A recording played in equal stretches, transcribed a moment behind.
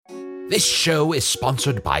This show is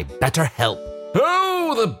sponsored by BetterHelp.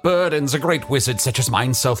 Oh, the burdens a great wizard such as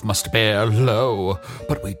myself must bear, lo.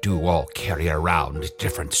 But we do all carry around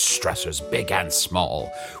different stressors, big and small.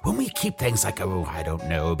 When we keep things like,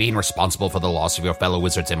 being responsible for the loss of your fellow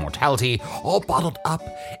wizard's immortality, all bottled up,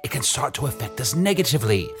 it can start to affect us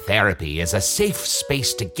negatively. Therapy is a safe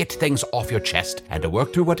space to get things off your chest and to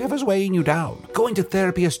work through whatever's weighing you down. Going to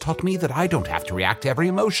therapy has taught me that I don't have to react to every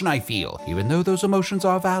emotion I feel, even though those emotions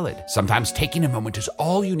are valid. Sometimes taking a moment is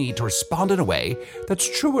all you need to respond in a way that's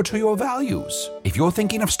truer to your values. If you're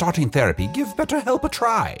thinking of starting therapy, give BetterHelp a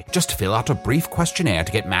try. Just fill out a brief questionnaire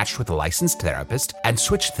to get matched with a licensed therapist and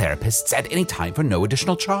switch therapists at any time for no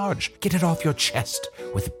additional charge. Get it off your chest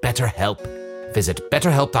with BetterHelp. Visit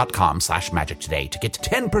betterhelp.com/magic today to get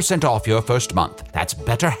 10% off your first month. That's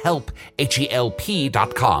BetterHelp,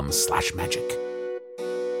 HELP.com/magic.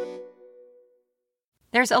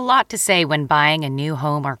 There's a lot to say when buying a new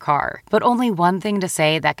home or car, but only one thing to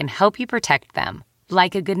say that can help you protect them.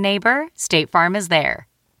 Like a good neighbor, State Farm is there.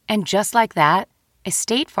 And just like that, a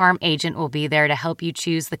State Farm agent will be there to help you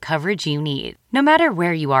choose the coverage you need, no matter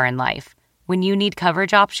where you are in life. When you need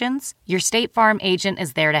coverage options, your State Farm agent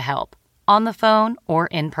is there to help, on the phone or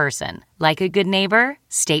in person. Like a good neighbor,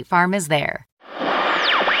 State Farm is there.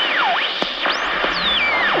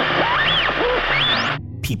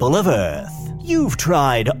 People of Earth, you've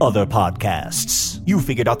tried other podcasts. You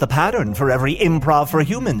figured out the pattern for every Improv for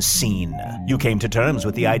Humans scene. You came to terms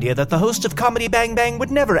with the idea that the host of Comedy Bang Bang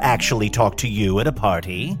would never actually talk to you at a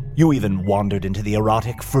party. You even wandered into the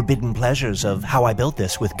erotic, forbidden pleasures of How I Built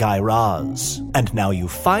This with Guy Raz. And now you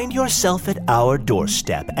find yourself at our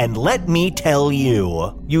doorstep, and let me tell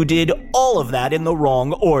you, you did all of that in the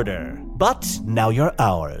wrong order. But now you're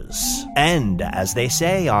ours. And, as they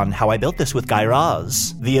say on How I Built This with Guy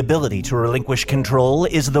Raz, the ability to relinquish control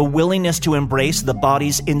is the willingness to embrace the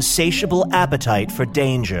body's insatiable appetite for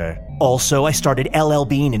danger. Also, I started LL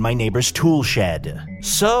Bean in my neighbor's tool shed.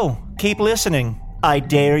 So, keep listening. I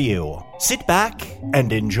dare you. Sit back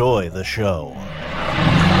and enjoy the show.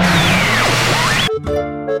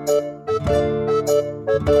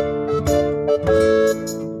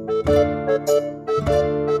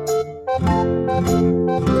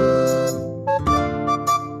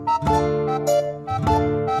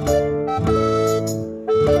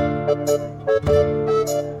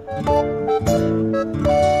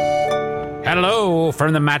 Hello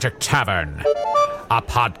from the Magic Tavern, a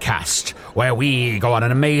podcast where we go on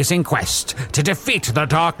an amazing quest to defeat the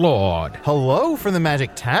Dark Lord. Hello from the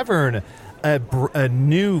Magic Tavern, a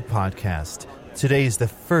new podcast. Today's the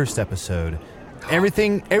first episode.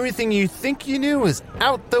 Everything you think you knew is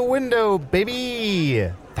out the window,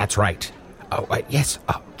 baby. That's right. Yes.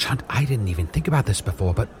 Chunt, I didn't even think about this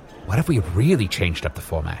before, but what if we really changed up the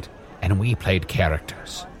format and we played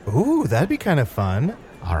characters? Ooh, that'd be kind of fun.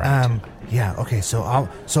 All right. Yeah. Okay. So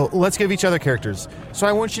let's give each other characters. So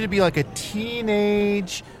I want you to be like a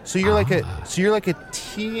teenage. So you're like a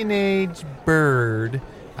teenage bird.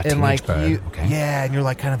 A teenage bird. Okay. Yeah, and you're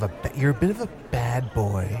like you're a bit of a bad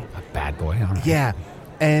boy. A bad boy. All right. Yeah.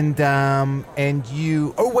 And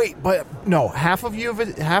you. Oh wait, but no. Half of you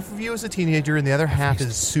is a teenager, and the other half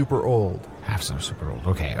is super old. Half super old.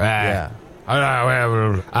 Okay. Yeah.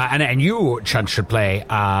 And you, Chunt, should play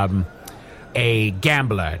a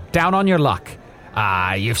gambler down on your luck.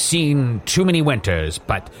 You've seen too many winters,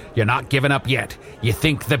 but you're not giving up yet. You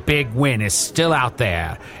think the big win is still out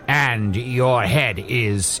there, and your head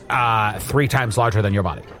is 3 times larger than your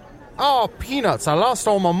body. Oh, peanuts! I lost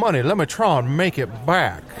all my money. Let me try and make it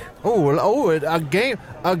back.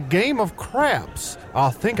 A game of craps. I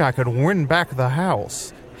think I could win back the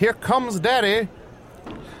house. Here comes Daddy.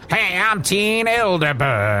 Hey, I'm Teen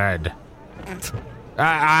Elderbird.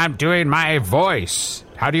 I'm doing my voice.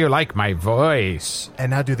 How do you like my voice? And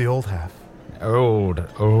now do the old half. Old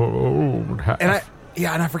half.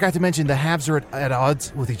 And I forgot to mention the halves are at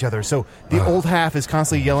odds with each other. So the old half is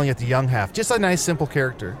constantly yelling at the young half. Just a nice, simple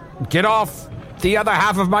character. Get off the other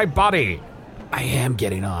half of my body. I am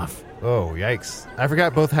getting off. Oh, yikes. I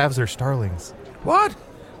forgot both halves are starlings. What?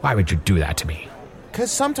 Why would you do that to me? Because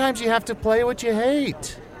sometimes you have to play what you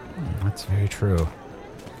hate. That's very true.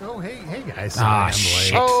 Oh, hey guys.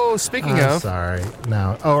 Shit. Oh, speaking of. Sorry.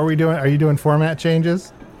 No. Oh, are you doing format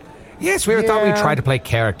changes? Yes, we thought we'd try to play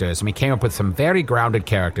characters, and we came up with some very grounded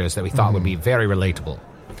characters that we thought would be very relatable.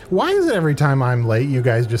 Why is it every time I'm late, you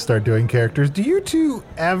guys just start doing characters? Do you two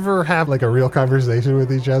ever have like a real conversation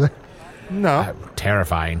with each other? No.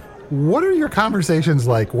 Terrifying. What are your conversations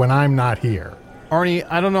like when I'm not here? Arnie,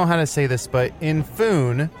 I don't know how to say this, but in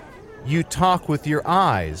Foon, you talk with your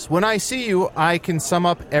eyes. When I see you, I can sum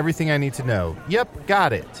up everything I need to know. Yep,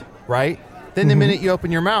 got it. right? Then the minute you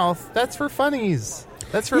open your mouth, that's for funnies.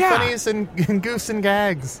 That's for funnies and goofs and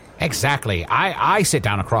gags. Exactly. I sit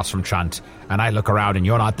down across from Chunt, and I look around, and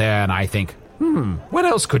you're not there, and I think, what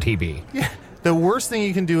else could he be? Yeah. The worst thing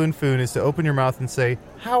you can do in Foon is to open your mouth and say,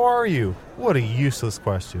 how are you? What a useless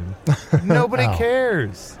question. Nobody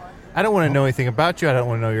cares. I don't want to know anything about you. I don't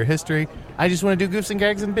want to know your history. I just want to do goofs and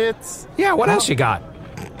gags and bits. Yeah, what else you got?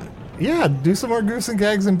 Yeah, do some more goofs and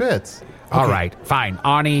gags and bits. Okay. All right, fine.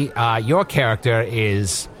 Arnie, your character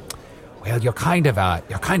is, well, you're kind of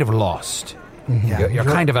lost. Yeah, You're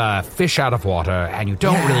kind of a fish out of water, and you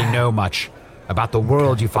don't really know much about the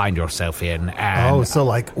world you find yourself in. And so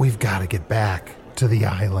like we've got to get back to the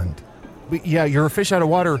island. But yeah, you're a fish out of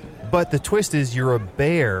water, but the twist is you're a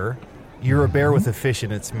bear. You're a bear with a fish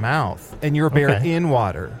in its mouth, and you're a bear in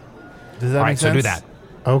water. Does that make sense? So do that.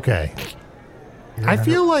 Okay. I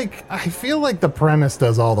feel like the premise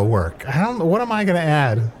does all the work. I don't know. What am I going to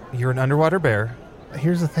add? You're an underwater bear.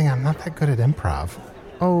 Here's the thing. I'm not that good at improv.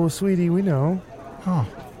 Oh, sweetie, we know. Oh.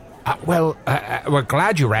 We're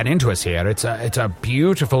glad you ran into us here. It's a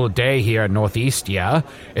beautiful day here in Northeast, at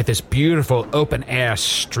this beautiful open-air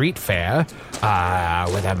street fair,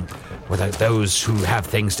 where those who have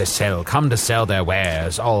things to sell come to sell their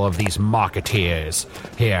wares. All of these marketeers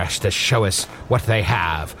here to show us what they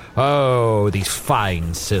have. Oh, these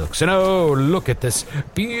fine silks. And oh, look at this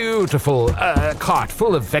beautiful cart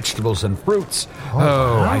full of vegetables and fruits.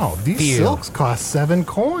 Wow. These silks cost 7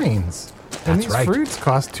 coins. And That's these right. fruits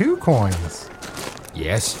cost 2 coins.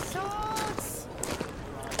 Yes. Salts.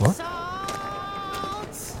 What?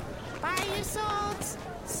 Salts. Buy your salts.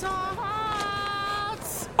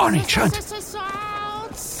 Salts. Arnie, Chunt.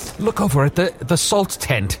 Salts. Look over at the salt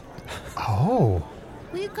tent. Oh.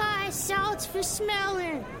 We got salts for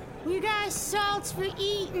smelling. We got salts for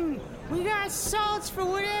eating. We got salts for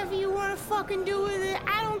whatever you want to fucking do with it.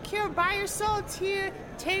 I don't care. Buy your salts here.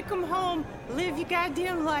 Take them home. Live your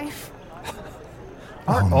goddamn life.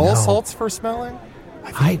 Aren't all salts for smelling?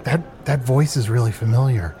 I think that voice is really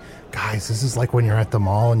familiar. Guys, this is like when you're at the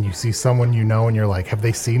mall and you see someone you know and you're like, have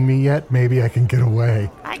they seen me yet? Maybe I can get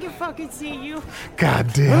away. I can fucking see you.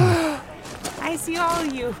 God damn. I see all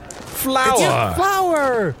of you. Flower!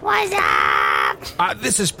 Flower! What's up?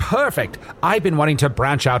 This is perfect. I've been wanting to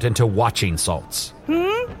branch out into watching salts.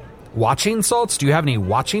 Watching salts? Do you have any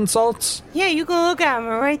watching salts? Yeah, you can look at them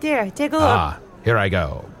right there. Take a look. Here I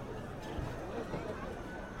go.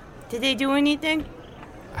 Did they do anything?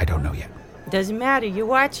 I don't know yet. Doesn't matter. You're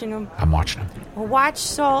watching them. I'm watching them. A watch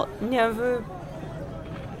salt never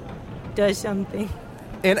does something.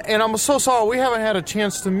 And I'm so sorry we haven't had a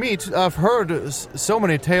chance to meet. I've heard so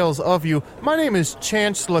many tales of you. My name is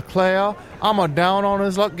Chance LeClaire. I'm a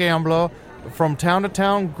down-on-his-luck gambler from town to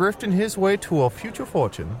town, grifting his way to a future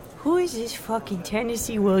fortune. Who is this fucking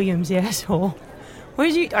Tennessee Williams asshole? Are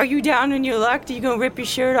you down on your luck? Are you gonna rip your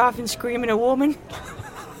shirt off and scream at a woman?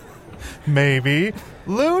 Maybe.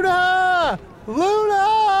 Luna!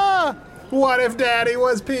 Luna! What if Daddy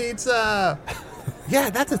was pizza?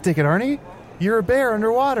 Yeah, that's a ticket, Arnie. You're a bear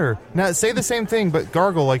underwater. Now, say the same thing, but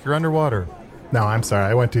gargle like you're underwater. No, I'm sorry.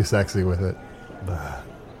 I went too sexy with it.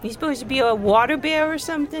 You supposed to be a water bear or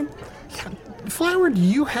something? Flower, do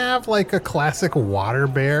you have like a classic water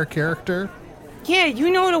bear character? Yeah,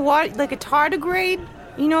 you know what like a tardigrade?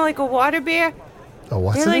 You know, like a water bear? A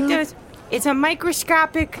what's They're like it? those. It's a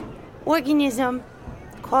microscopic organism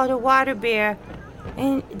called a water bear.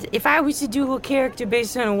 And if I was to do a character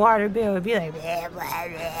based on a water bear, it would be like... Oh,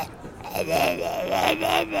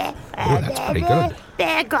 that's pretty good.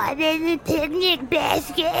 Back on in the picnic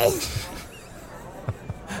basket.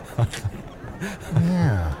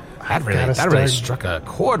 Yeah. That really struck a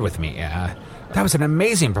chord with me. That was an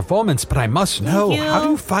amazing performance, but I must know, Thank you. how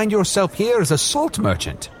do you find yourself here as a salt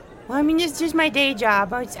merchant? Well, I mean, it's just my day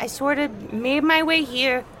job. I sort of made my way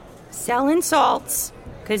here selling salts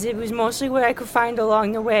because it was mostly what I could find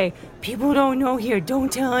along the way. People don't know here.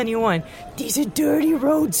 Don't tell anyone. These are dirty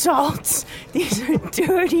road salts. These are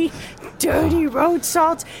dirty road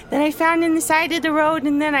salts that I found in the side of the road,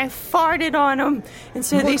 and then I farted on them, and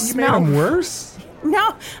so they You smell. made them worse?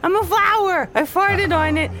 No, I'm a flower. I farted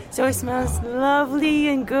on it, so it smells lovely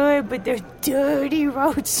and good, but they're dirty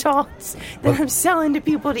road salts that I'm selling to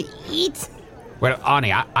people to eat. Well,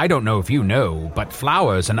 Arnie, I don't know if you know, but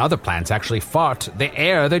flowers and other plants actually fart the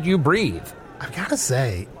air that you breathe. I've got to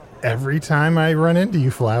say, every time I run into you,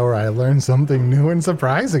 Flower, I learn something new and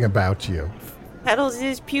surprising about you. Petals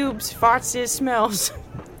is pubes, farts is smells.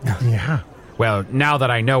 Yeah. Well, now that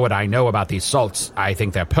I know what I know about these salts, I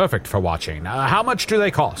think they're perfect for watching. How much do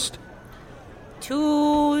they cost?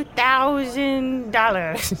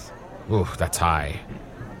 $2,000. Ooh, that's high.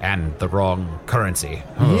 and the wrong currency.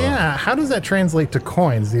 Yeah, how does that translate to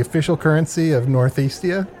coins, the official currency of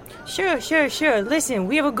Northeastia? Sure. Listen,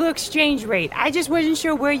 we have a good exchange rate. I just wasn't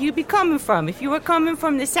sure where you'd be coming from. If you were coming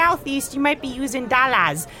from the southeast, you might be using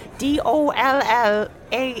dollars. DOLLAHZ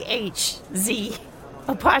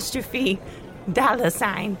apostrophe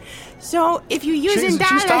 $. So if you're using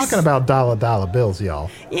dollars... She's talking about dollar bills, y'all.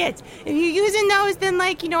 Yes. If you're using those, then,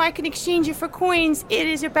 I can exchange it for coins. It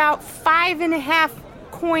is about 5.5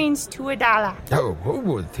 coins to $1.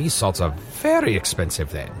 Oh, these salts are very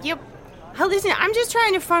expensive then. Yep. Now, listen, I'm just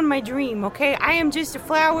trying to fund my dream, okay? I am just a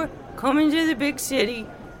flower coming to the big city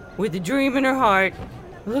with a dream in her heart,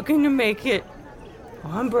 looking to make it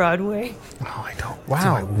on Broadway. Oh, I don't... Wow. Do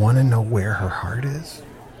I want to know where her heart is?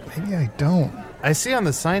 Maybe I don't. I see on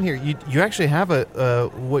the sign here, you actually have a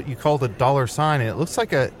what you call the $, and it looks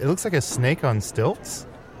like a snake on stilts.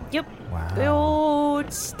 Yep. Wow. The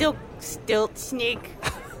old stilt snake.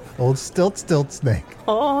 Old stilt snake.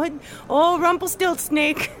 Oh,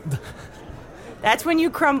 Rumpelstiltsnake. That's when you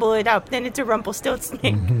crumble it up, then it's a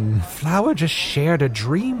Rumpelstiltsnake. Flower just shared a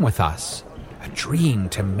dream with us. A dream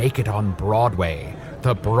to make it on Broadway,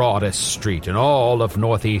 the broadest street in all of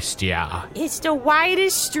Northeastia. It's the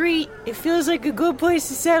widest street. It feels like a good place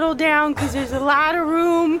to settle down because there's a lot of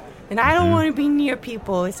room, and I don't want to be near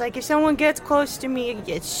people. It's like if someone gets close to me,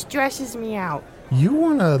 it stresses me out. You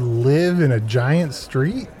want to live in a giant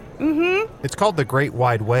street? It's called the Great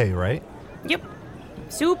Wide Way, right? Yep.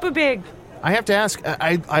 Super big. I have to ask,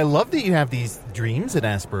 I love that you have these dreams and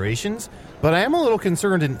aspirations, but I am a little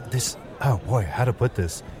concerned in this... Oh, boy, how to put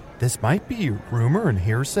this? This might be rumor and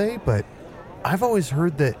hearsay, but I've always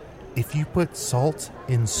heard that if you put salt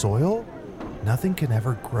in soil, nothing can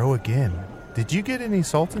ever grow again. Did you get any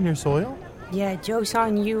salt in your soil? Yeah, joke's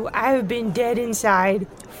on you. I've been dead inside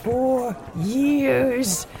for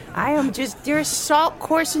years. There's salt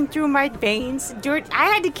coursing through my veins. Dirt. I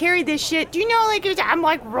had to carry this shit. Do you know, I'm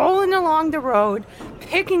rolling along the road,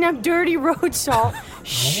 picking up dirty road salt,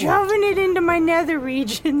 shoving it into my nether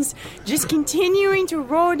regions, just continuing to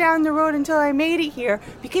roll down the road until I made it here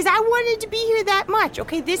because I wanted to be here that much.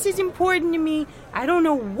 Okay, this is important to me. I don't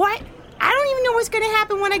know what. I don't even know what's going to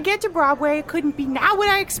happen when I get to Broadway. It couldn't be not what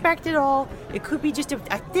I expect at all. It could be just a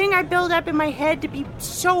thing I build up in my head to be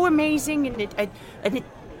so amazing and an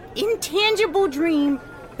intangible dream.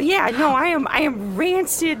 But yeah, no, I am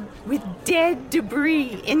rancid with dead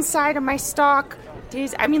debris inside of my stalk.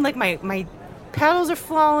 My petals are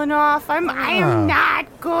falling off. I am not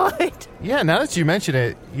good. Yeah, now that you mention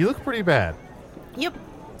it, you look pretty bad. Yep.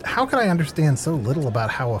 How can I understand so little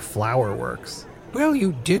about how a flower works? Well,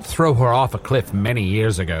 you did throw her off a cliff many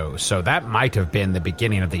years ago, so that might have been the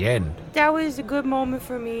beginning of the end. That was a good moment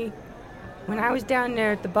for me. When I was down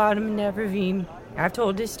there at the bottom of Nevervine, I've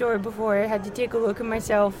told this story before, I had to take a look at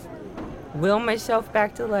myself, will myself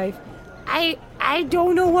back to life. I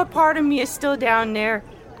don't know what part of me is still down there.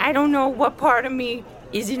 I don't know what part of me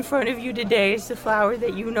is in front of you today. It's the flower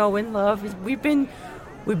that you know and love. We've been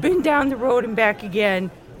down the road and back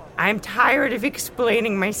again. I'm tired of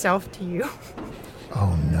explaining myself to you.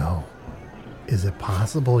 Oh, no. Is it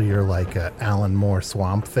possible you're like a Alan Moore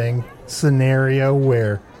Swamp Thing scenario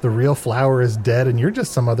where the real flower is dead and you're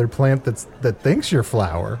just some other plant that thinks you're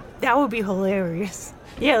flower? That would be hilarious.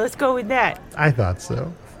 Yeah, let's go with that. I thought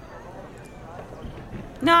so.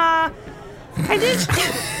 Nah, I just...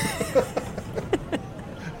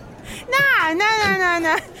 No.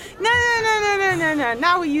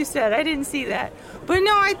 Not what you said. I didn't see that. But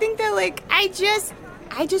no, I think that,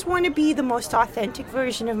 I just want to be the most authentic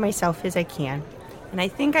version of myself as I can. And I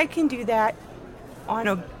think I can do that on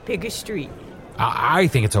a bigger street. I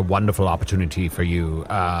think it's a wonderful opportunity for you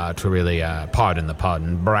to really, pardon the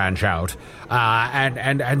pun, branch out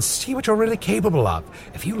and see what you're really capable of.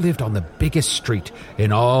 If you lived on the biggest street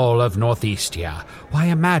in all of Northeastia, why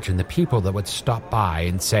imagine the people that would stop by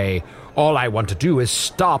and say, all I want to do is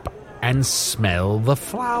stop and smell the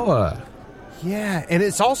flower. Yeah, and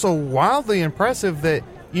it's also wildly impressive that,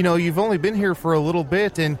 you've only been here for a little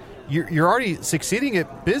bit and you're already succeeding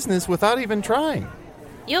at business without even trying.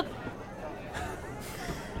 Yep.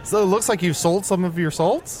 So it looks like you've sold some of your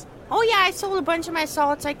salts? Oh, yeah, I sold a bunch of my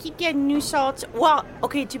salts. I keep getting new salts. Well,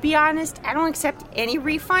 okay, to be honest, I don't accept any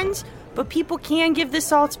refunds, but people can give the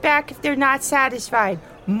salts back if they're not satisfied.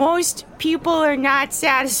 Most people are not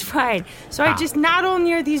satisfied. So I just, not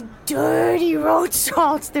only are these dirty road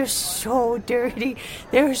salts, they're so dirty.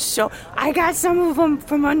 I got some of them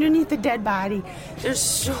from underneath a dead body. They're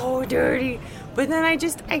so dirty. But then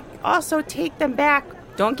I also take them back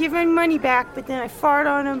don't give any money back, but then I fart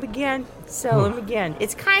on them again, sell them again.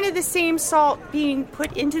 It's kind of the same salt being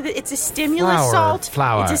put into it's a stimulus salt.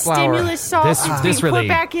 Flour. It's a stimulus salt. This It's being really- put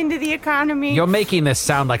back into the economy. You're making this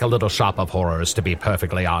sound like a little shop of horrors, to be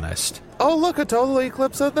perfectly honest. Oh, look, a total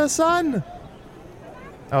eclipse of the sun.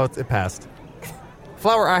 Oh, it passed.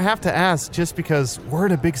 Flower, I have to ask, just because we're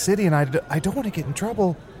in a big city and I don't want to get in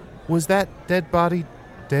trouble, was that dead body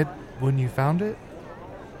dead when you found it?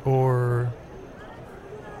 Or...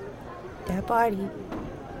 That body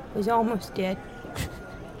was almost dead.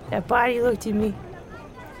 That body looked at me.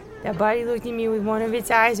 That body looked at me with one of its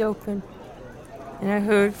eyes open. And I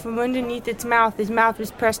heard from underneath its mouth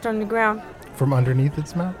was pressed on the ground. From underneath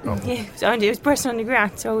its mouth? Oh. Yeah, it was pressed on the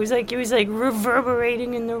ground. So it was like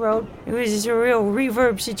reverberating in the road. It was just a real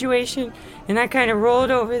reverb situation. And I kind of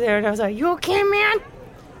rolled over there and I was like, "You okay, man?"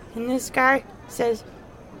 And this guy says,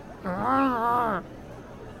 "And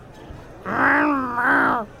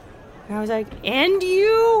I was like, "And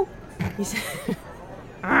you?" He said,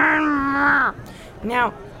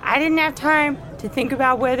 Now, I didn't have time to think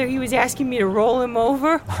about whether he was asking me to roll him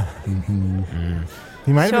over.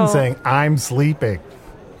 He might have been saying, "I'm sleeping."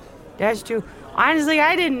 That's true. Honestly,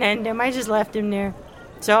 I didn't end him. I just left him there.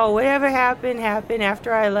 So whatever happened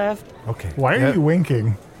after I left. Okay. Why are you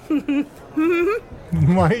winking?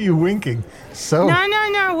 Why are you winking? So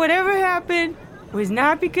No. Whatever happened was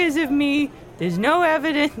not because of me. There's no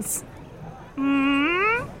evidence.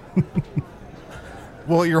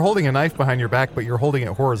 Well, you're holding a knife behind your back, but you're holding it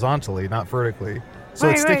horizontally, not vertically. So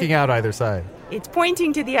Right, it's sticking out either side. It's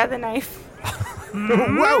pointing to the other knife.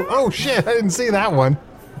 Whoa! Oh shit! I didn't see that one.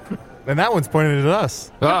 And that one's pointed at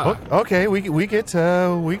us. Ah. Okay, we get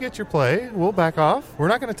your play. We'll back off. We're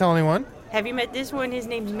not going to tell anyone. Have you met this one? His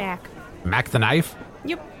name's Mac. Mac the knife?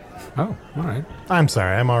 Yep. Oh, all right. I'm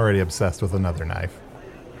sorry. I'm already obsessed with another knife.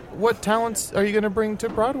 What talents are you going to bring to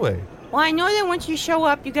Broadway? Well, I know that once you show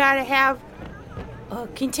up, you gotta have a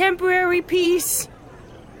contemporary piece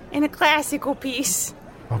and a classical piece.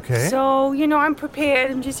 Okay. So, I'm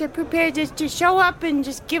prepared. I'm just prepared to show up and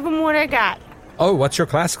just give them what I got. Oh, what's your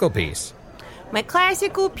classical piece? My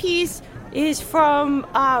classical piece is from,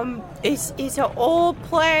 it's an old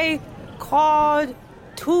play called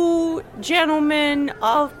Two Gentlemen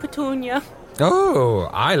of Petunia. Oh,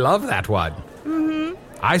 I love that one. Mm-hmm.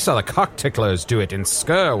 I saw the Cockticklers do it in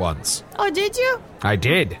Sker once. Oh, did you? I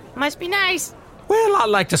did. Must be nice. Well, I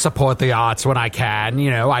like to support the arts when I can.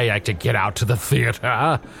 I like to get out to the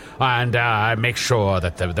theater and make sure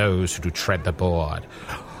that those who do tread the board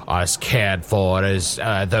are as cared for as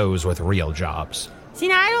those with real jobs. See,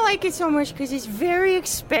 now I don't like it so much because it's very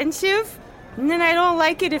expensive. And then I don't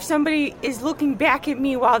like it if somebody is looking back at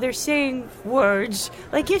me while they're saying words.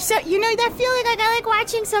 Like if so, that feeling like I like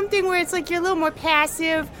watching something where it's like you're a little more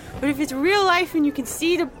passive. But if it's real life and you can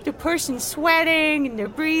see the person sweating and they're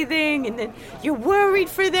breathing and then you're worried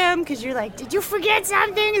for them because you're like, did you forget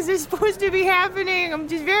something? Is this supposed to be happening? I'm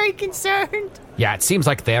just very concerned. Yeah, it seems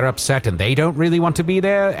like they're upset and they don't really want to be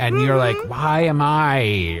there. And you're like, why am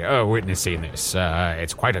I witnessing this?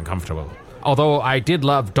 It's quite uncomfortable. Although I did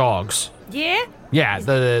love Dogs. Yeah? Yeah,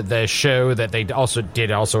 the show that they also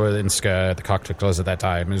did in Sker, the Cockticklers at that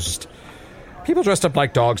time. It was just people dressed up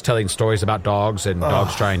like dogs telling stories about dogs and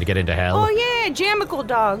dogs trying to get into hell. Oh, yeah, Jamical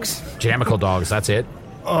Dogs. Jamical Dogs, that's it.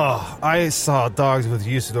 Oh, I saw Dogs with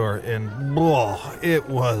Usador, and it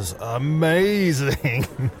was amazing.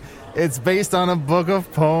 It's based on a book of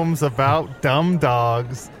poems about dumb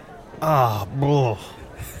dogs. I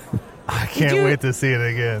can't wait to see it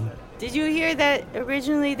again. Did you hear that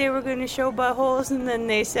originally they were going to show buttholes and then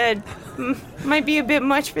they said, might be a bit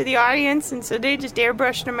much for the audience, and so they just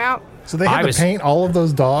airbrushed them out? So they had to paint all of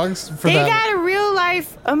those dogs for They that? got a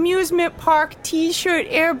real-life amusement park T-shirt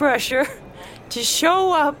airbrusher to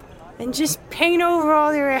show up and just paint over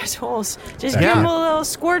all their assholes. Just give them a little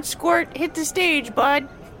squirt, hit the stage, bud.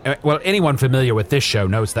 Well, anyone familiar with this show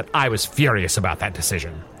knows that I was furious about that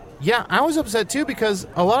decision. Yeah, I was upset too because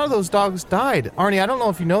a lot of those dogs died. Arnie, I don't know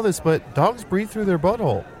if you know this, but dogs breathe through their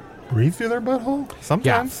butthole. Breathe through their butthole? Yeah,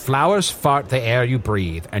 Sometimes. flowers fart the air you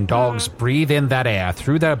breathe, and dogs breathe in that air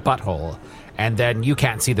through their butthole, and then you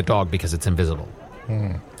can't see the dog because it's invisible.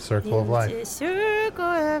 Circle of life. It's a circle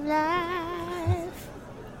of life.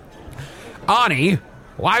 Arnie,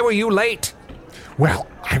 why were you late? Well,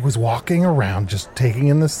 I was walking around just taking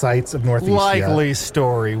in the sights of Northeast. Likely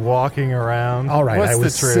story, walking around. All right, What's I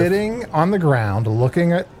was the truth? sitting on the ground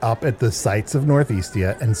looking up at the sights of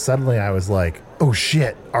Northeastia, and suddenly I was like, oh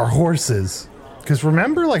shit, our horses. Because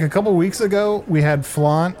remember, like a couple weeks ago, we had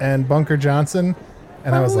Flaunt and Bunker Johnson,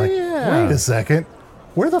 and I was like, yeah. wait a second,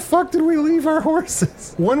 Where the fuck did we leave our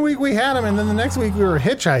horses? One week we had them, and then the next week we were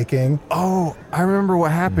hitchhiking. Oh, I remember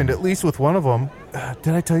what happened, at least with one of them.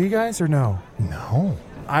 Did I tell you guys or no? No.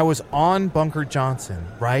 I was on Bunker Johnson,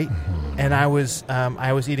 right? Mm-hmm. And I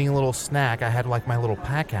was eating a little snack. I had like my little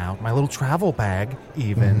pack out, my little travel bag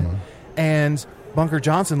even. Mm-hmm. And Bunker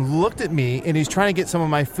Johnson looked at me and he's trying to get some of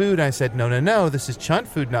my food. I said, no, this is Chunt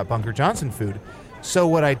food, not Bunker Johnson food. So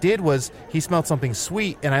what I did was he smelled something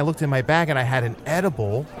sweet and I looked in my bag and I had an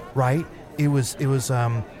edible, right? It was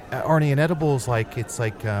Arnie, an edible is like, it's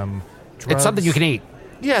like drugs. It's something you can eat.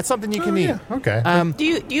 Yeah, it's something you can eat. Yeah, okay. Do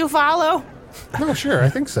you follow? No, sure, I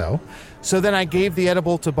think so. So then I gave the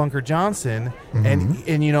edible to Bunker Johnson,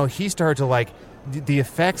 and you know, he started to like, the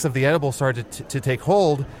effects of the edible started to take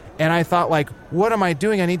hold, and I thought like, what am I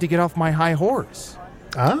doing? I need to get off my high horse.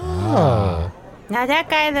 Oh. Now that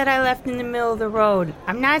guy that I left in the middle of the road,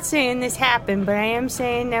 I'm not saying this happened, but I am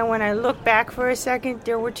saying that when I look back for a second,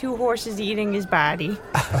 there were 2 horses eating his body.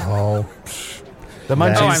 Oh. The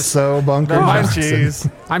munchies. I'm so Bunker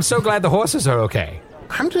Johnson. I'm so glad the horses are okay.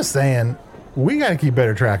 I'm just saying, we got to keep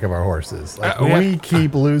better track of our horses. Like, we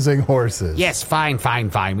keep losing horses. Yes, fine.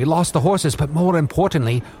 We lost the horses, but more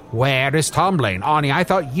importantly, where is Tom Blaine? Arnie, I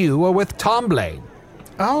thought you were with Tom Blaine.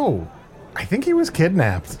 Oh, I think he was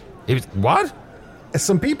kidnapped. He was, what?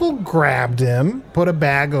 Some people grabbed him, put a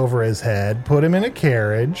bag over his head, put him in a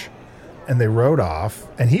carriage, and they rode off,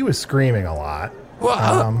 and he was screaming a lot.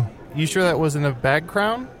 You sure that wasn't a bag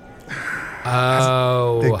crown?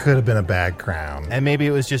 Oh. It could have been a bag crown. And maybe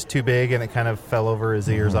it was just too big and it kind of fell over his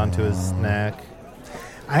ears onto his neck.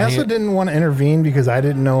 I also didn't want to intervene because I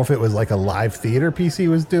didn't know if it was like a live theater piece he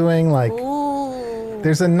was doing. Like,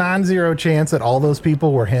 there's a non-zero chance that all those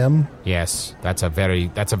people were him. Yes, that's a very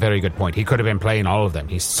good point. He could have been playing all of them.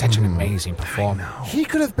 He's such an amazing performer. He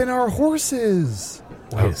could have been our horses.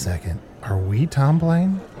 Wait a second. Are we Tom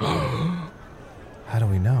Blaine? How do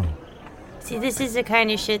we know? See, this is the kind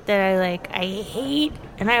of shit that I hate,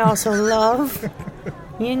 and I also love.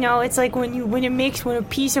 You know, it's like when a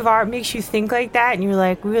piece of art makes you think like that, and you're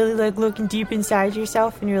like really like looking deep inside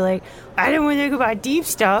yourself, and you're like, I didn't want to think about deep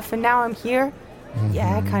stuff, and now I'm here. Mm-hmm.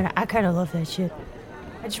 Yeah, I kind of love that shit.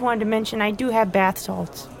 I just wanted to mention I do have bath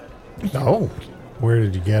salts. Oh, where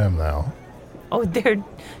did you get them though? Oh, they're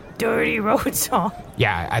dirty road salt.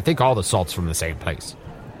 Yeah, I think all the salt's from the same place.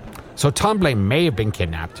 So Tom Blaine may have been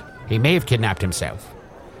kidnapped. He may have kidnapped himself.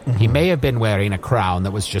 Mm-hmm. He may have been wearing a crown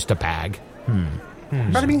that was just a bag.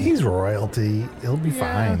 But I mean, he's royalty. He'll be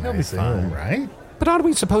fine. He'll be fine, right? But aren't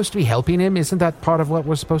we supposed to be helping him? Isn't that part of what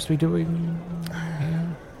we're supposed to be doing?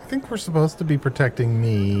 I think we're supposed to be protecting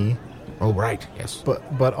me. Oh, right. Yes.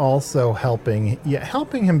 But also helping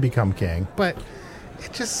him become king. But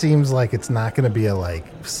it just seems like it's not going to be a like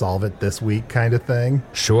solve it this week kind of thing.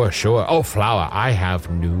 Sure. Oh, Flower, I have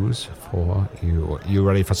news for you. You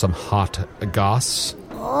ready for some hot goss?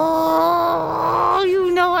 Oh,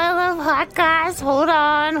 you know I love hot goss. Hold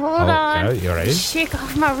on. Yeah, you ready? Shake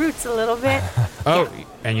off my roots a little bit.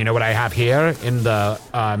 And you know what I have here in the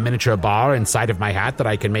miniature bar inside of my hat that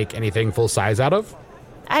I can make anything full size out of?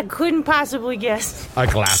 I couldn't possibly guess. A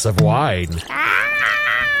glass of wine.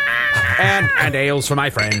 And ales for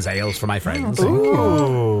my friends.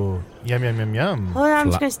 Ooh. Yum. Hold on, I'm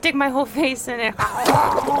just going to stick my whole face in it. All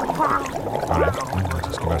right,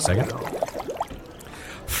 just give it a second.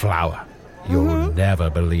 Flower, you'll never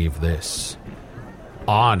believe this.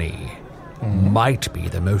 Arnie might be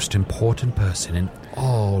the most important person in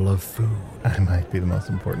all of food. I might be the most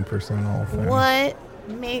important person in all of food. What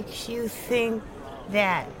makes you think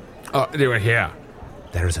that? Oh, here.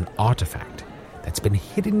 There is an artifact that's been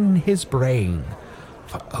hidden in his brain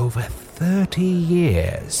for over 30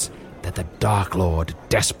 years that the Dark Lord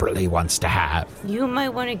desperately wants to have. You might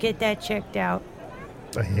want to get that checked out.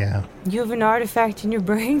 Yeah. You have an artifact in your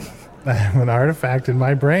brain? I have an artifact in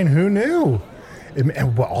my brain. Who knew?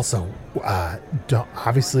 And also,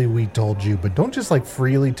 obviously we told you, but don't just like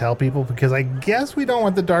freely tell people, because I guess we don't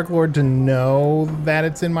want the Dark Lord to know that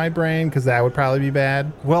it's in my brain, because that would probably be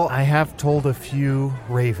bad. Well, I have told a few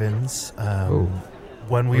ravens.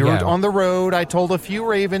 When we were on the road, I told a few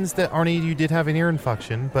ravens that, Arnie, you did have an ear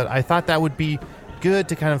infection, but I thought that would be good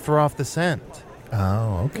to kind of throw off the scent.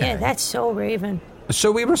 Oh, okay. Yeah, that's so Raven.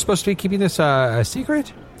 So we were supposed to be keeping this a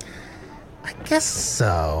secret? I guess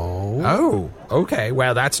so. Oh, okay.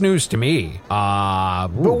 Well, that's news to me.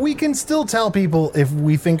 But we can still tell people if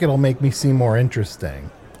we think it'll make me seem more interesting.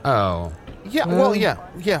 Oh. Yeah, well, yeah.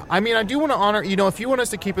 I mean, I do want to honor, if you want us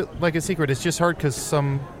to keep it like a secret, it's just hard because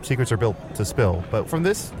some secrets are built to spill. But from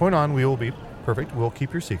this point on, we will be perfect. We'll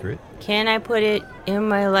keep your secret. Can I put it in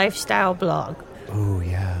my lifestyle blog? Oh,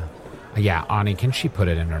 yeah. Yeah, Ani, can she put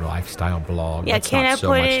it in her lifestyle blog? Yeah, That's can not I so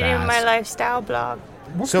put much it to in my ask. lifestyle blog?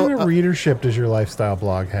 What So, kind of readership does your lifestyle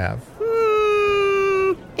blog have?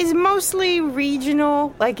 It's mostly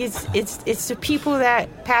regional. Like it's the people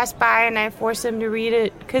that pass by and I force them to read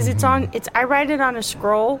it because I write it on a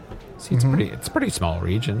scroll. See, it's a pretty small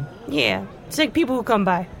region. Yeah, it's like people who come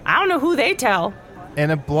by. I don't know who they tell.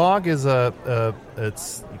 And a blog is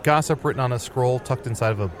it's gossip written on a scroll tucked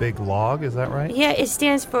inside of a big log. Is that right? Yeah, it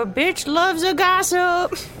stands for Bitch Loves a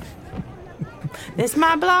Gossip. It's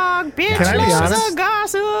my blog. Bitch Can I be Loves honest? a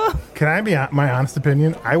Gossip. Can I be my honest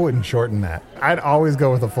opinion? I wouldn't shorten that. I'd always go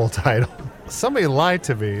with a full title. Somebody lied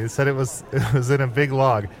to me and said it was in a big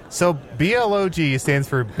log. So BLOG stands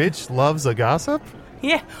for Bitch Loves a Gossip?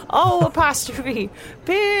 Yeah. Oh, apostrophe.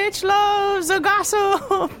 Bitch loves a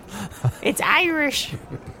gossip. It's Irish.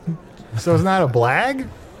 So it's not a blag?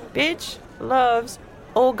 Bitch loves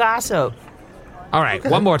a gossip. All right,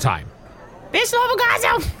 one more time. Bitch love a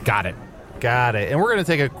gossip. Got it. Got it. And we're going to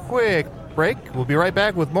take a quick break. We'll be right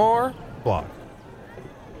back with more blog.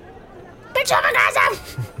 Bitch love a gossip.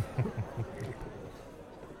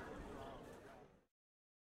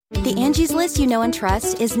 The Angie's List you know and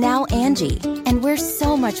trust is now Angie, and we're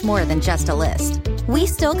so much more than just a list. We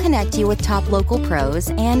still connect you with top local pros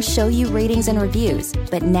and show you ratings and reviews,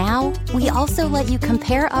 but now we also let you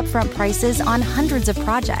compare upfront prices on hundreds of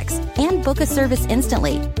projects and book a service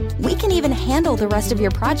instantly. We can even handle the rest of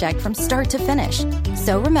your project from start to finish.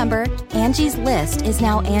 So remember, Angie's List is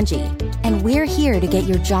now Angie, and we're here to get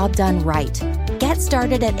your job done right. Get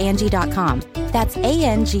started at Angie.com. That's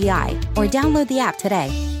ANGI, or download the app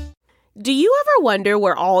today. Do you ever wonder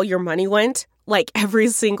where all your money went? Like every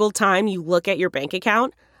single time you look at your bank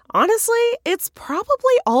account? Honestly, it's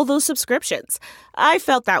probably all those subscriptions. I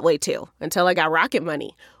felt that way too, until I got Rocket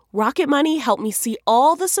Money. Rocket Money helped me see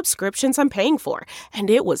all the subscriptions I'm paying for, and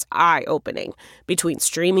it was eye-opening. Between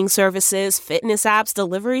streaming services, fitness apps,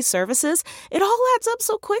 delivery services, it all adds up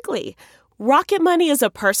so quickly. Rocket Money is a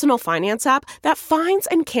personal finance app that finds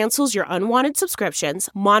and cancels your unwanted subscriptions,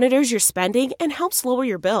 monitors your spending, and helps lower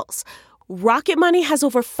your bills. Rocket Money has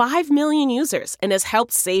over 5 million users and has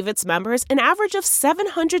helped save its members an average of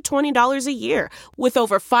 $720 a year, with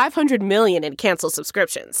over 500 million in canceled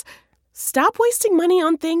subscriptions. Stop wasting money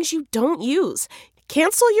on things you don't use.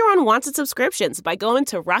 Cancel your unwanted subscriptions by going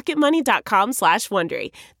to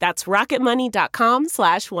rocketmoney.com/Wondery. That's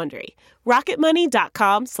rocketmoney.com/Wondery.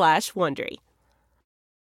 rocketmoney.com/Wondery.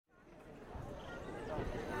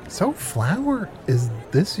 So, Flower, is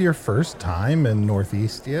this your first time in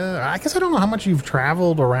Northeastia? I guess I don't know how much you've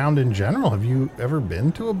traveled around in general. Have you ever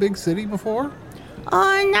been to a big city before?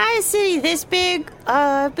 Not a city this big.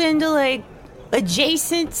 I've been to like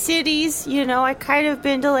adjacent cities. I kind of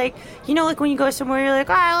been to like when you go somewhere, you're like,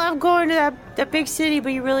 oh, I love going to that big city,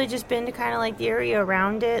 but you really just been to kind of like the area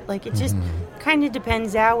around it. Like it just kind of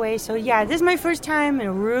depends that way. So yeah, this is my first time in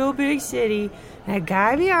a real big city, and I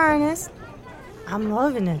gotta be honest, I'm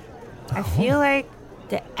loving it. I feel like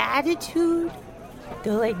the attitude,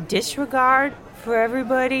 the like disregard for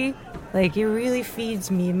everybody, like it really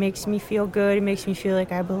feeds me. It makes me feel good. It makes me feel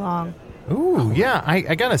like I belong. Ooh, yeah.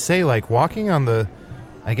 I gotta say, like, walking on the,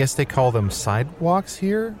 I guess they call them sidewalks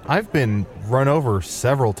here, I've been run over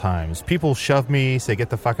several times. People shove me, say, get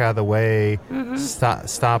the fuck out of the way,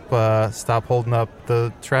 stop holding up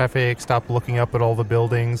the traffic, stop looking up at all the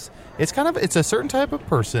buildings. It's a certain type of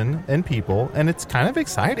person and people, and it's kind of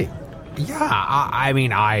exciting. Yeah, I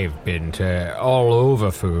mean, I've been to all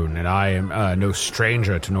over Foon, and I am no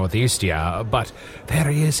stranger to Northeastia, but there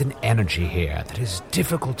is an energy here that is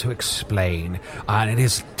difficult to explain,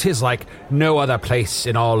 and tis like no other place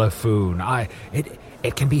in all of Foon.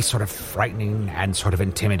 It can be sort of frightening and sort of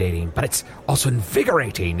intimidating, but it's also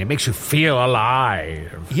invigorating. It makes you feel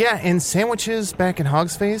alive. Yeah, and sandwiches back in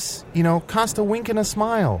Hog's Face, cost a wink and a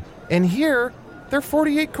smile. And here, they're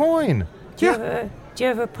 48 coin. Do you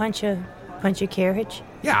ever punch a carriage?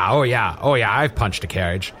 Yeah, oh yeah, I've punched a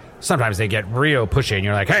carriage. Sometimes they get real pushy and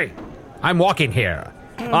you're like, hey, I'm walking here.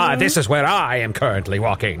 This is where I am currently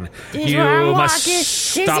walking. This is where I'm walking.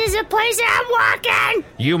 This is the place I'm walking.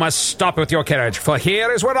 You must stop with your carriage, for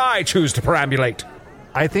here is where I choose to perambulate.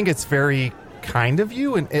 I think it's very kind of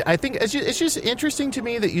you, and I think it's just interesting to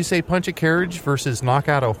me that you say punch a carriage versus knock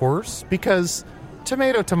out a horse, because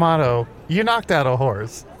tomato, you knocked out a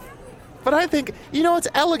horse. But I think, it's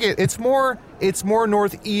elegant. It's more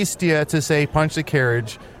Northeastia to say punch the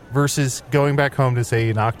carriage versus going back home to say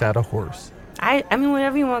you knocked out a horse. I mean,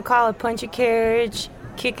 whatever you want to call it, punch a carriage,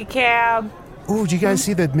 kick a cab. Ooh, did you guys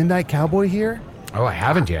see the Midnight Cowboy here? Oh, I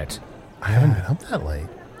haven't yet. I haven't been up that late.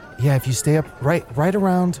 Yeah, if you stay up right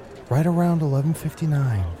around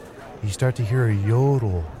 11:59. you start to hear a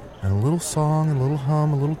yodel and a little song, and a little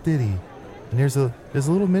hum, a little ditty. And there's a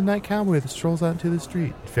little midnight cowboy that strolls out into the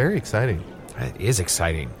street. Very exciting. It is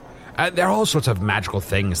exciting. There are all sorts of magical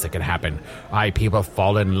things that can happen. People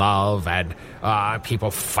fall in love, and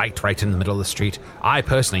people fight right in the middle of the street. I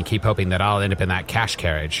personally keep hoping that I'll end up in that cash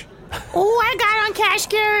carriage. Oh, I got on cash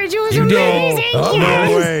carriage. It was You did? amazing. Oh, Yes.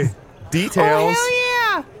 No way. Details.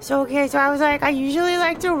 Oh, hell yeah. So I was like, I usually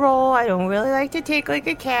like to roll. I don't really like to take like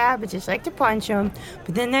a cab. I just like to punch them.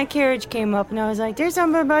 But then that carriage came up, and I was like, there's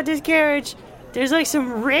something about this carriage. There's like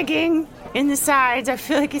some rigging in the sides. I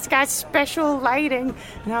feel like it's got special lighting.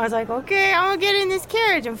 And I was like, okay, I'm going to get in this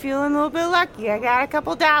carriage. I'm feeling a little bit lucky. I got a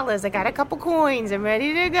couple dollars. I got a couple coins. I'm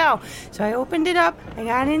ready to go. So I opened it up. I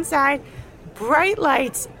got inside. Bright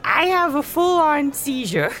lights. I have a full-on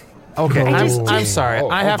seizure. Okay, I I'm sorry. Oh,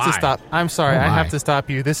 I have oh to my. stop. I'm sorry. Oh I have my. to stop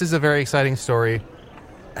you. This is a very exciting story.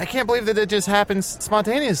 I can't believe that it just happens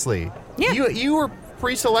spontaneously. Yeah. You were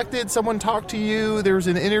pre-selected. Someone talked to you. There was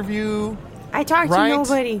an interview. I talked Right? to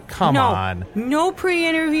nobody. Come No. on. No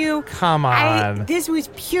pre-interview. Come on. This was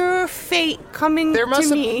pure fate coming There must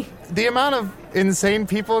to have me. the amount of insane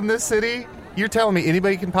people in this city. You're telling me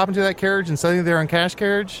anybody can pop into that carriage and suddenly they're on cash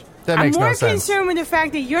carriage? That I'm makes more no sense. concerned with the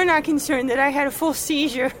fact that you're not concerned that I had a full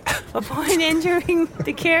seizure upon entering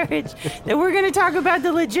the carriage. That we're going to talk about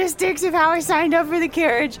the logistics of how I signed up for the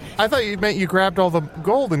carriage. I thought you meant you grabbed all the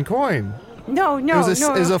gold and coin. No, It was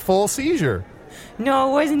no. a full seizure. No,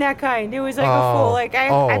 it wasn't that kind. It was like a Oh. full. Like I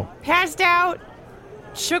Oh. passed out,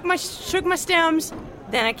 shook my stems,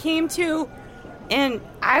 then I came to, and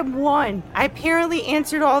I won. I apparently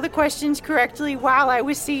answered all the questions correctly while I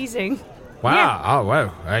was seizing. Wow. Yeah. Oh,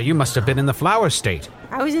 wow. You must have been in the flower state.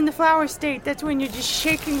 I was in the flower state. That's when you're just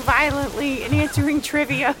shaking violently and answering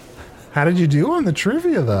trivia. How did you do on the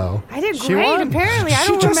trivia, though? I did She great. won. Apparently, I She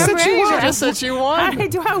don't just said remember she any won. of She just said she won. How did I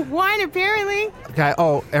do? I won. Apparently. Okay.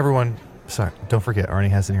 Oh, everyone. Sorry. Don't forget, Arnie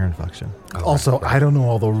has an ear infection. Also, I don't know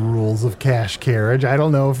all the rules of cash carriage. I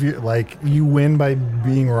don't know if you win by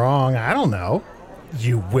being wrong. I don't know.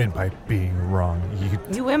 You win by being wrong.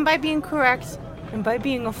 You win by being correct, and by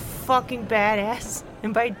being a fucking badass,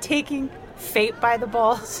 and by taking fate by the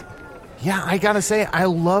balls. Yeah, I gotta say, I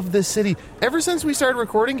love this city. Ever since we started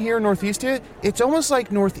recording here in Northeastia, it's almost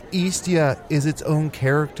like Northeastia is its own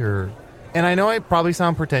character. And I know I probably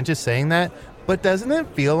sound pretentious saying that, but doesn't it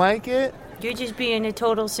feel like it? You're just being a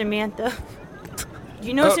total Samantha.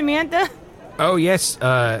 You know Samantha? Oh, yes.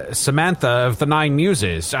 Samantha of the Nine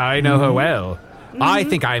Muses. I know her well. I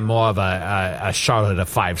think I'm more of a Charlotte of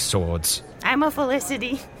Five Swords. I'm a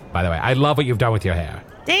Felicity. By the way, I love what you've done with your hair.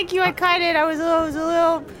 Thank you. I cut it. I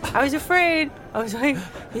was afraid. I was like,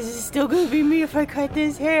 is it still gonna be me if I cut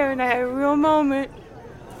this hair? And I had a real moment.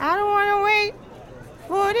 I don't want to wait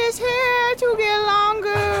for this hair to get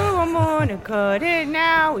longer. I'm gonna cut it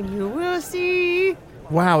now, and you will see.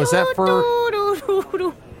 Wow, is that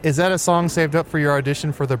Do-do-do-do-do. is that a song saved up for your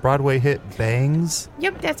audition for the Broadway hit Bangs?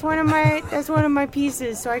 Yep, that's one of my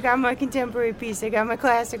pieces. So I got my contemporary piece, I got my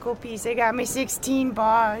classical piece, I got my 16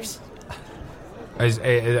 bars.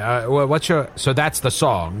 So that's the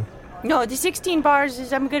song. No, the 16 bars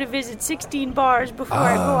is I'm gonna visit 16 bars before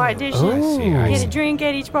I go audition. I Get see. a drink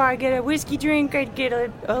at each bar. I get a whiskey drink. I get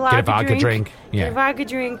a lager vodka drink. Yeah. Get a vodka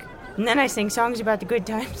drink. And then I sing songs about the good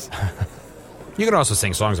times. You can also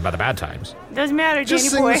sing songs about the bad times. Doesn't matter, Just Danny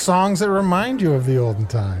sing boy. the songs that remind you of the olden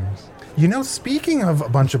times. You know, speaking of a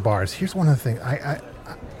bunch of bars, here's one of the things.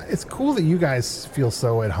 It's cool that you guys feel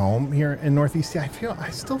so at home here in Northeast. I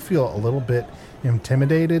still feel a little bit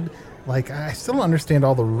intimidated. Like, I still don't understand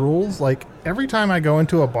all the rules. Like, every time I go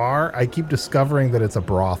into a bar, I keep discovering that it's a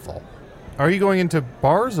brothel. Are you going into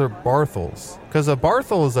bars or brothels? Because a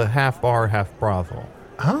brothel is a half bar, half brothel.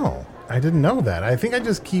 Oh, I didn't know that. I think I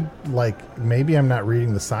just keep, like, maybe I'm not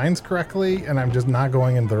reading the signs correctly, and I'm just not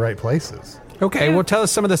going into the right places. Okay, well, tell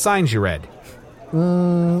us some of the signs you read.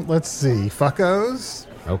 Let's see. Fuckos.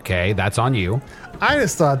 Okay, that's on you. I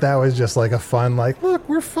just thought that was just like a fun, like, look,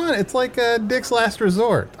 we're fun. It's like Dick's Last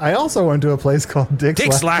Resort. I also went to a place called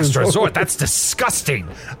Dick's Last Resort. That's disgusting.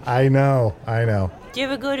 I know. Do you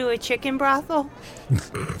ever go to a chicken brothel?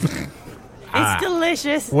 It's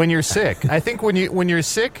delicious. When you're sick. I think when you're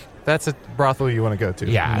sick, that's a brothel you want to go to.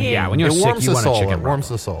 Yeah. When you're It sick, warms you the want soul. a chicken It warms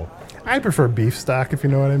the soul. I prefer beef stock, if you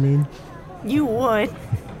know what I mean. You would.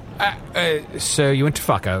 So you went to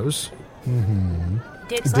Fuckos.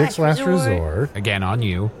 Dick's Last Resort. Again, on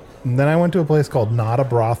you. And then I went to a place called Not a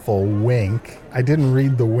Brothel, Wink. I didn't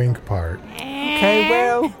read the wink part. Okay,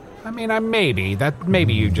 well, I mean,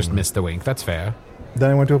 maybe you just missed the wink. That's fair.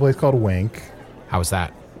 Then I went to a place called Wink. How was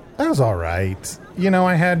that? That was all right. You know,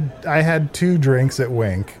 I had 2 drinks at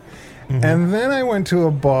Wink, And then I went to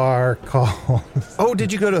a bar called Oh,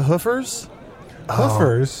 did you go to Hoofers?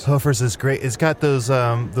 Hoofers. Oh, Hoofers is great. It's got those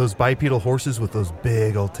bipedal horses with those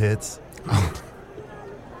big old tits.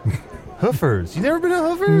 Hoofers. You never been to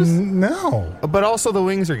Hoofers? No. But also the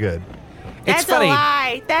wings are good. That's funny. a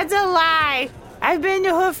lie. That's a lie. I've been to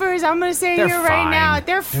Hoofers. I'm going to say They're here fine. right now.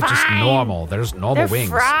 They're fine. They're just normal. There's normal They're wings.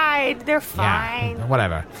 fried. They're fine. Yeah,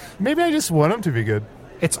 whatever. Maybe I just want them to be good.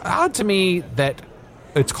 It's odd to me that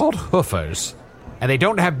it's called Hoofers, and they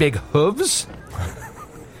don't have big hooves.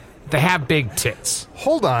 They have big tits.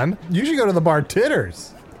 Hold on. You should go to the bar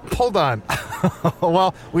Titters. Hold on.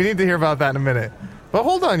 Well, we need to hear about that in a minute. But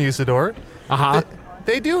hold on, Usador. Uh-huh.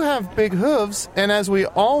 They do have big hooves, and as we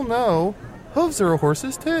all know, hooves are a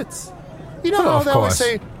horse's tits. You know Oh, how of they always course.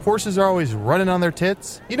 say horses are always running on their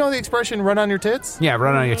tits? You know the expression, run on your tits? Yeah,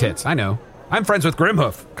 run on your tits. I know. I'm friends with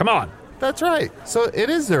Grimhoof. Come on. That's right. So it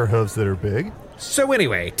is their hooves that are big. So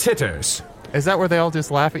anyway, Titters. Is that where they all just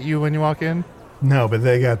laugh at you when you walk in? No, but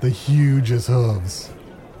they got the hugest hooves.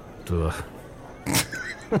 Ugh.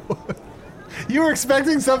 You were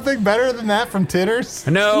expecting something better than that from Titters?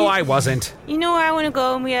 No, I wasn't. You know where I want to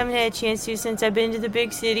go and we haven't had a chance to since I've been to the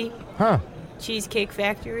big city? Huh. Cheesecake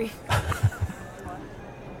Factory.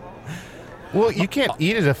 Well, you can't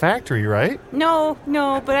eat at a factory, right? No,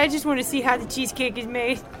 but I just want to see how the cheesecake is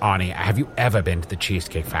made. Arnie, have you ever been to the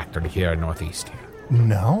Cheesecake Factory here in Northeast?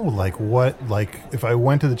 No, like what? Like if I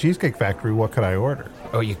went to the Cheesecake Factory, what could I order?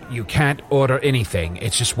 Oh, you can't order anything.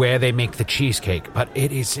 It's just where they make the cheesecake. But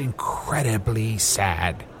it is incredibly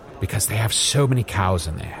sad because they have so many cows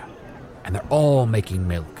in there. And they're all making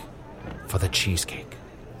milk for the cheesecake.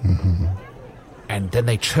 Mm-hmm. And then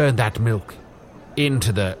they churn that milk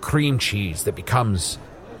into the cream cheese that becomes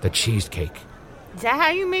the cheesecake. Is that how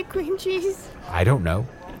you make cream cheese? I don't know.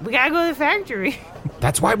 We gotta go to the factory.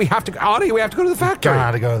 That's why we have to... Arnie, we have to go to the factory.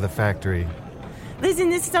 Gotta go to the factory. Listen,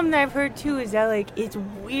 this is something I've heard too, is that like it's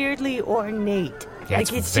weirdly ornate. Yeah,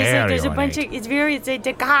 like it's just like very there's a bunch ornate. of it's a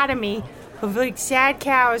dichotomy of like sad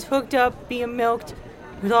cows hooked up being milked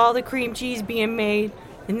with all the cream cheese being made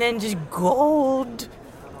and then just gold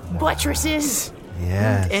buttresses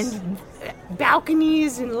Yes. and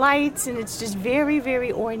balconies and lights, and it's just very,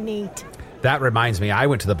 very ornate. That reminds me, I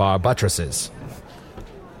went to the bar Buttresses.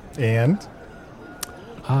 And?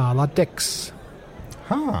 La Dick's.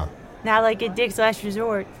 Huh. Not like at Dick's Last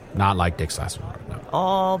Resort. Not like Dick's Last Resort, no.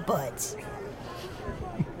 All butts.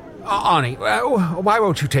 Arnie, why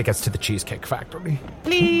won't you take us to the Cheesecake Factory?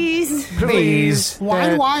 Please. Please.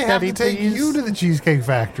 Why do I have Daddy, to take please. you to the Cheesecake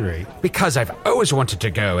Factory? Because I've always wanted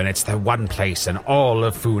to go, and it's the one place in all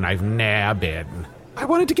of Foon I've never been. I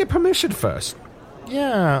wanted to get permission first.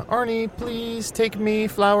 Yeah, Arnie, please take me,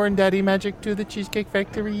 Flower, and Daddy Magic to the Cheesecake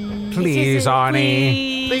Factory. Please,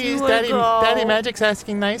 Arnie. Please, we Daddy, go. Daddy Magic's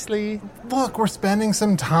asking nicely. Look, we're spending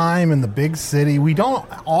some time in the big city. We don't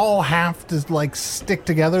all have to, like, stick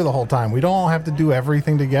together the whole time. We don't all have to do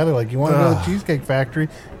everything together. Like, you want to go to the Cheesecake Factory,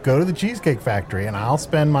 go to the Cheesecake Factory, and I'll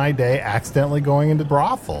spend my day accidentally going into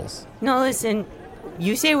brothels. No, listen.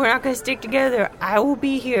 You say we're not going to stick together. I will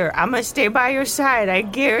be here. I'm going to stay by your side. I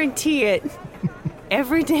guarantee it.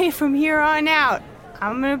 Every day from here on out,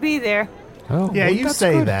 I'm going to be there. Oh, Yeah, well, you that's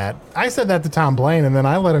say good. that. I said that to Tom Blaine, and then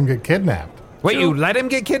I let him get kidnapped. Wait, you let him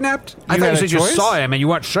get kidnapped? I You thought had you a said you choice? saw him and you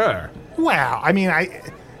weren't sure. Well, I mean,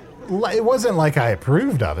 it wasn't like I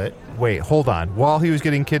approved of it. Wait, hold on. While he was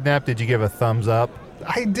getting kidnapped, did you give a thumbs up?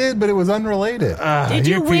 I did, but it was unrelated. Did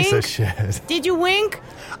you piece wink? of shit. Did you wink?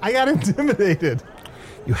 I got intimidated.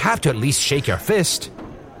 You have to at least shake your fist.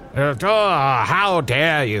 How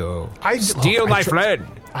dare you steal my friend?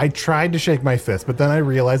 I tried to shake my fist, but then I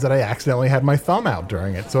realized that I accidentally had my thumb out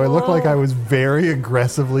during it. So I looked like I was very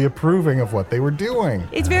aggressively approving of what they were doing.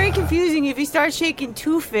 It's very confusing. If you start shaking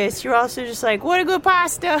two fists, you're also just like, what a good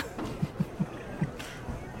pasta.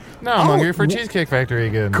 No, I'm hungry for Cheesecake Factory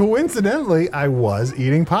again. Coincidentally, I was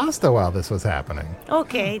eating pasta while this was happening.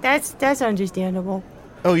 Okay, that's understandable.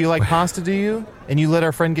 Oh, you like pasta, do you? And you let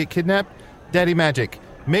our friend get kidnapped? Daddy Magic,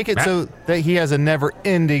 make it so that he has a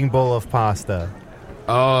never-ending bowl of pasta.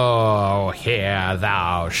 Oh, here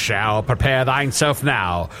thou shalt prepare thyself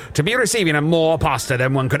now to be receiving a more pasta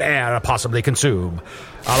than one could e'er possibly consume.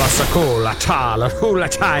 Alla sakula tal hula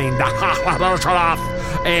time da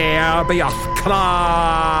ha air bioth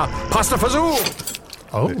kla pasta fazoo.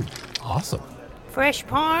 Oh, awesome. Fresh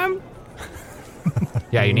parm?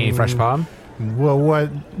 Yeah, you need fresh palm? Well,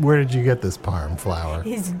 where did you get this parm flour?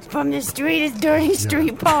 It's from the street. It's dirty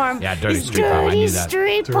street parm. Yeah, dirty It's street parm. I knew dirty that.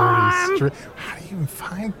 street parm. How do you even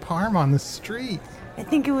find parm on the street? I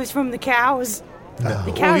think it was from the cows. The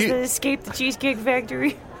Well, cows you- that escaped the Cheesecake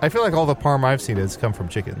Factory. I feel like all the parm I've seen has come from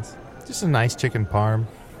chickens. Just a nice chicken parm.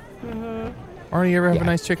 Mm-hmm. Arnie, you ever have a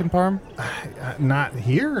nice chicken parm? Not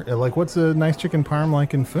here. Like, what's a nice chicken parm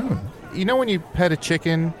like in Foon? You know when you pet a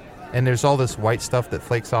chicken and there's all this white stuff that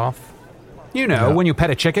flakes off? You know, when you pet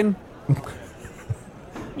a chicken.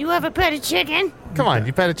 You ever pet a chicken? Come on,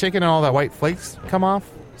 you pet a chicken and all that white flakes come off?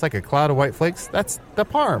 It's like a cloud of white flakes. That's the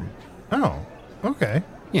parm. Oh, okay.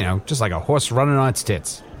 You know, just like a horse running on its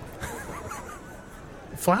tits.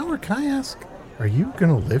 Flower, can I ask, are you going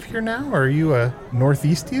to live here now? Or are you a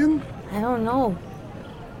Northeastian? I don't know.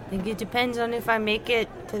 I think it depends on if I make it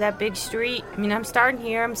to that big street. I mean, I'm starting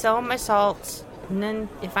here. I'm selling my salts. And then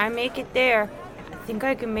if I make it there, I think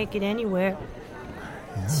I can make it anywhere.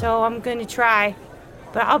 Yeah. So I'm going to try.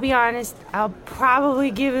 But I'll be honest, I'll probably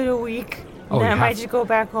give it a week. Then I might just go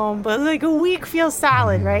back home. But like a week feels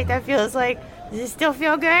solid, right? That feels like, does it still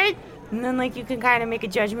feel good? And then like you can kind of make a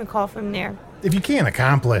judgment call from there. If you can't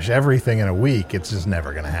accomplish everything in a week, it's just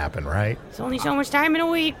never going to happen, right? It's only so much time in a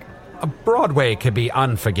week. Broadway could be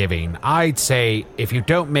unforgiving. I'd say if you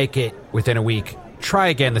don't make it within a week, try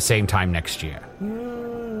again the same time next year.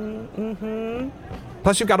 Mm-hmm.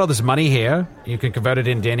 Plus, you've got all this money here. You can convert it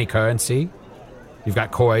into any currency. You've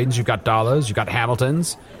got coins, you've got dollars, you've got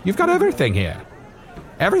Hamiltons. You've got everything here.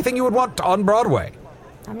 Everything you would want on Broadway.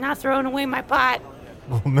 I'm not throwing away my pot.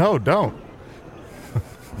 Well, no, don't.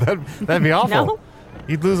 That'd be awful. No?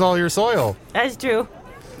 You'd lose all your soil. That's true.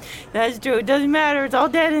 That's true. It doesn't matter. It's all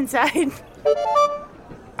dead inside.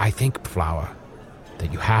 I think, Flower,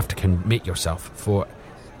 that you have to commit yourself for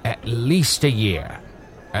at least a year.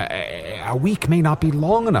 A week may not be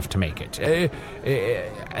long enough to make it.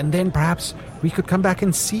 And then perhaps we could come back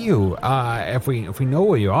and see you if we know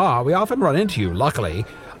where you are. We often run into you, luckily.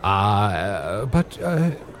 But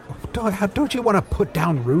don't you want to put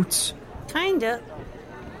down roots? Kinda.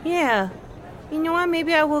 Yeah. You know what?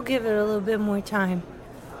 Maybe I will give it a little bit more time.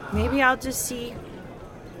 Maybe I'll just see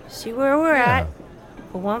where we're at.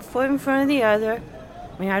 Put one foot in front of the other.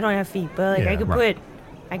 I mean, I don't have feet, but like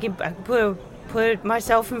I can put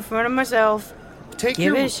myself in front of myself.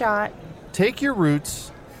 Give it a shot. Take your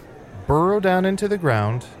roots, burrow down into the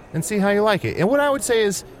ground, and see how you like it. And what I would say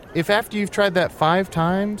is, if after you've tried that 5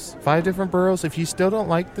 times, 5 different burrows, if you still don't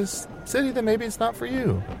like this city, then maybe it's not for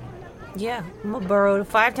you. Yeah, I'm gonna burrow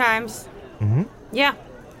 5 times. Mm-hmm. Yeah.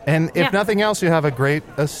 And if nothing else, you have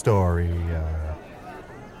a story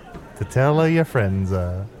to tell your friends.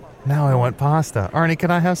 Now I want pasta. Arnie, can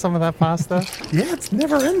I have some of that pasta? Yeah, it's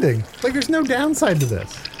never ending. Like, there's no downside to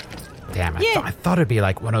this. Damn, I thought it'd be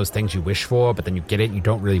like one of those things you wish for, but then you get it and you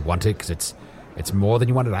don't really want it because it's more than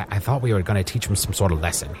you wanted. I thought we were going to teach them some sort of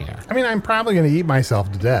lesson here. I mean, I'm probably going to eat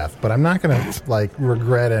myself to death, but I'm not going to, like,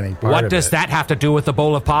 regret any part of it. What does that have to do with the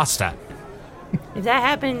bowl of pasta? If that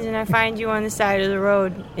happens and I find you on the side of the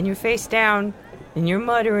road and you're face down and you're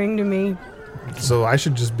muttering to me... So I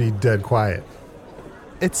should just be dead quiet.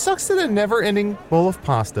 It sucks that a never-ending bowl of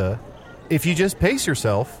pasta, if you just pace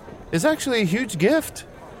yourself, is actually a huge gift.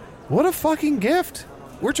 What a fucking gift.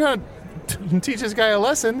 We're trying to teach this guy a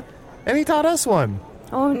lesson, and he taught us one.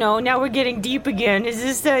 Oh no, now we're getting deep again. Is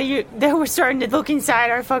this that we're starting to look inside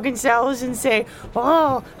our fucking selves and say,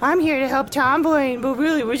 oh, I'm here to help Tomboy, but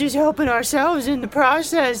really we're just helping ourselves in the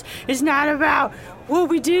process. It's not about what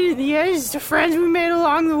we did in the end, it's the friends we made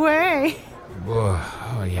along the way.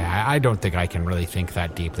 Oh, yeah, I don't think I can really think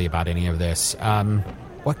that deeply about any of this.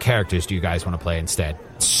 What characters do you guys want to play instead?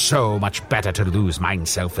 It's so much better to lose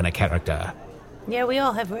myself in a character. Yeah, we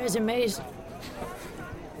all have resumes.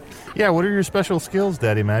 Yeah, what are your special skills,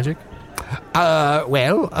 Daddy Magic?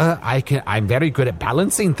 I'm very good at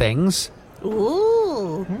balancing things.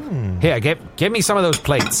 Ooh. Here, give me some of those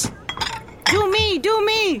plates. Do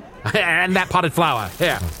me! And that potted flour.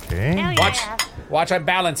 Here. Okay. Hell yeah. Watch, I'm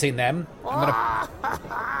balancing them. I'm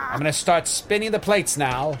gonna start spinning the plates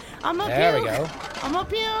now. There we go. I'm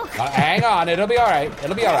up here. Hang on, it'll be all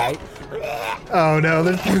right. Oh no,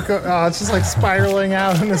 there's puke. Oh, it's just like spiraling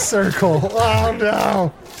out in a circle. Oh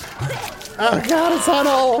no. Oh god, it's on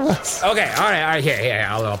all of us. Okay, all right. Here.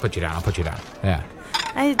 I'll put you down. Yeah.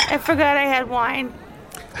 I forgot I had wine.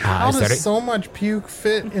 How does so much puke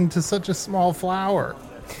fit into such a small flower?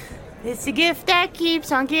 It's the gift that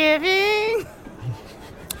keeps on giving.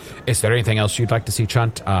 Is there anything else you'd like to see,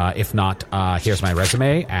 Chunt? If not, here's my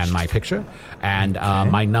resume and my picture. And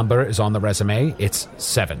my number is on the resume. It's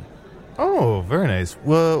 7. Oh, very nice.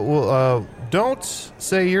 Well, don't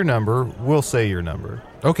say your number. We'll say your number.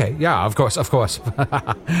 Okay, yeah, of course.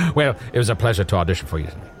 Well, it was a pleasure to audition for you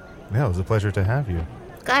today. Yeah, it was a pleasure to have you.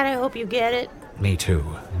 God, I hope you get it. Me too.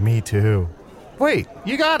 Me too. Wait,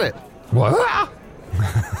 you got it. What?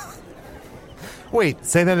 Wait,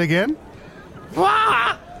 say that again?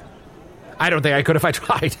 I don't think I could if I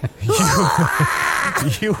tried.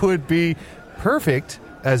 You would be perfect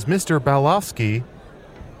as Mr. Balofsky,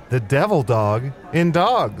 the devil dog in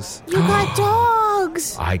Dogs. You got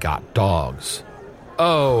dogs. I got dogs.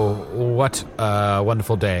 Oh, what a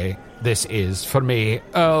wonderful day this is for me.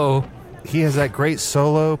 Oh. He has that great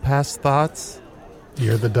solo, Past Thoughts.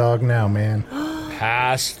 You're the dog now, man.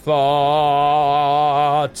 Past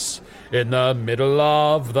thoughts in the middle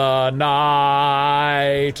of the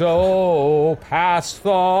night. Oh, past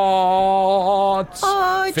thoughts.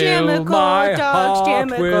 Oh, fill Jamico my dogs, heart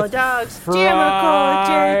Jamico with dogs,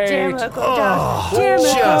 fright. Jamico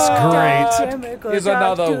dogs, just great. Is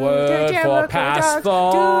another word for past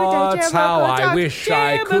thoughts. How I wish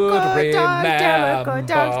I could remember. Jamico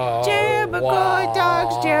dogs,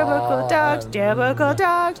 Jamico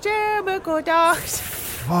dogs, Jamico dogs.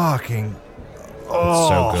 Fucking. It's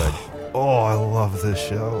so good. Oh, I love this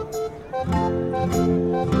show.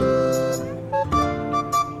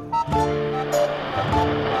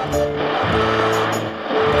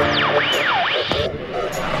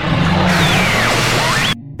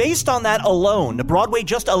 Based on that alone, Broadway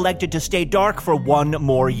just elected to stay dark for one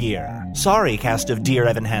more year. Sorry, cast of Dear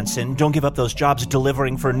Evan Hansen, don't give up those jobs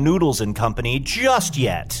delivering for Noodles and Company just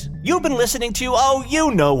yet. You've been listening to Oh,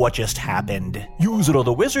 You Know What Just Happened. Yuzuru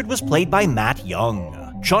the Wizard was played by Matt Young.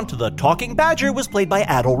 Chunt the Talking Badger was played by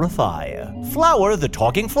Adol Rafai. Flower the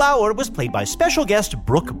Talking Flower was played by special guest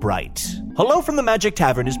Brooke Bright. Hello from the Magic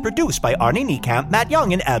Tavern is produced by Arnie Niekamp, Matt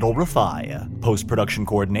Young, and Adol Rafai. Post-production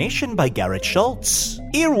coordination by Garrett Schultz.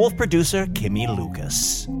 Earwolf producer Kimmy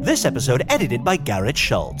Lucas. This episode edited by Garrett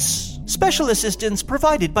Schultz. Special assistance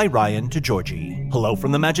provided by Ryan DeGiorgi. Hello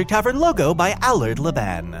from the Magic Tavern logo by Allard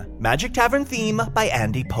Laban. Magic Tavern theme by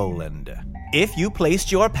Andy Poland. If you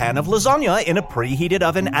placed your pan of lasagna in a preheated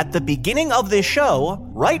oven at the beginning of this show,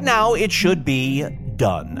 right now it should be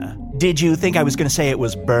done. Did you think I was going to say it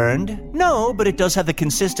was burned? No, but it does have the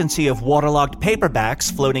consistency of waterlogged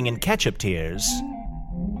paperbacks floating in ketchup tears.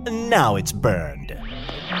 Now it's burned.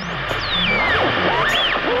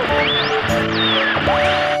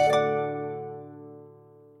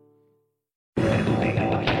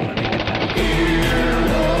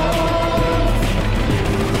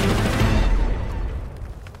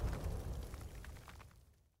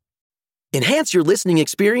 Enhance your listening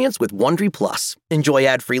experience with Wondery Plus. Enjoy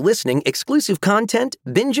ad-free listening, exclusive content,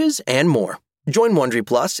 binges, and more. Join Wondery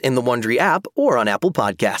Plus in the Wondery app or on Apple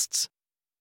Podcasts.